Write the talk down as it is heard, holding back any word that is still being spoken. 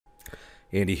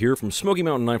Andy here from Smoky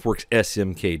Mountain Knife Works,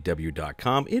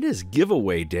 SMKW.com. It is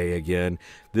giveaway day again.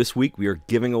 This week we are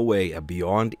giving away a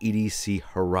B'yond EDC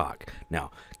Harak.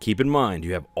 Now, keep in mind,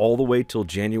 you have all the way till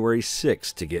January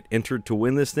 6th to get entered to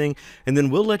win this thing, and then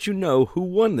we'll let you know who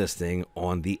won this thing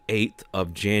on the 8th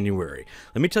of January.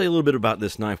 Let me tell you a little bit about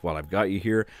this knife while I've got you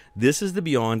here. This is the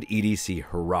B'yond EDC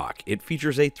Harak. It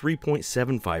features a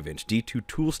 3.75-inch D2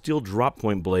 tool steel drop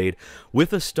point blade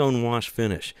with a stonewash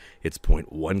finish. It's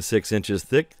 0.16 inches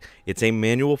thick. It's a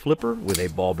manual flipper with a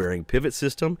ball bearing pivot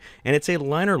system, and it's a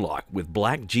liner lock with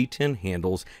black G10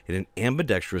 handles and an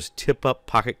ambidextrous tip-up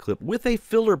pocket clip with a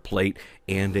filler plate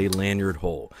and a lanyard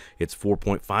hole. It's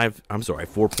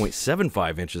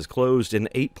 4.75 inches closed and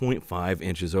 8.5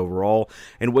 inches overall,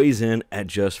 and weighs in at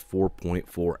just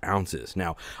 4.4 ounces.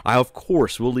 Now, I of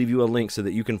course will leave you a link so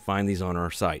that you can find these on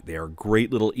our site. They are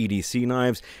great little EDC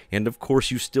knives, and of course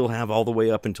you still have all the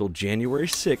way up until January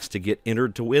 6th to get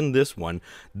entered to win this one,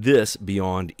 this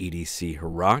B'yond EDC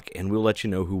Harak, and we'll let you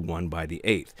know who won by the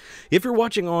 8th. If you're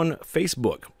watching on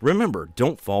Facebook, remember,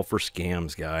 don't fall for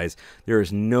scams, guys. There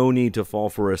is no need to fall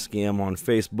for a scam on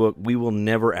Facebook. We will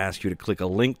never ask you to click a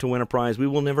link to win a prize. We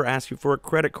will never ask you for a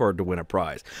credit card to win a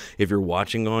prize. If you're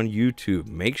watching on YouTube,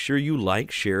 make sure you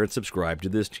like, share, and subscribe to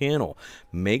this channel.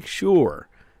 Make sure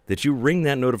that you ring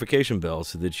that notification bell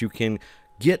so that you can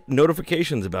get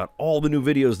notifications about all the new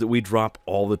videos that we drop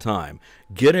all the time.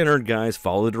 Get entered, guys.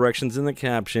 Follow the directions in the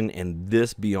caption, and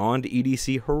this B'yond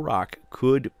EDC Harak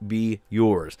could be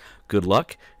yours. Good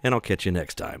luck, and I'll catch you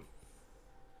next time.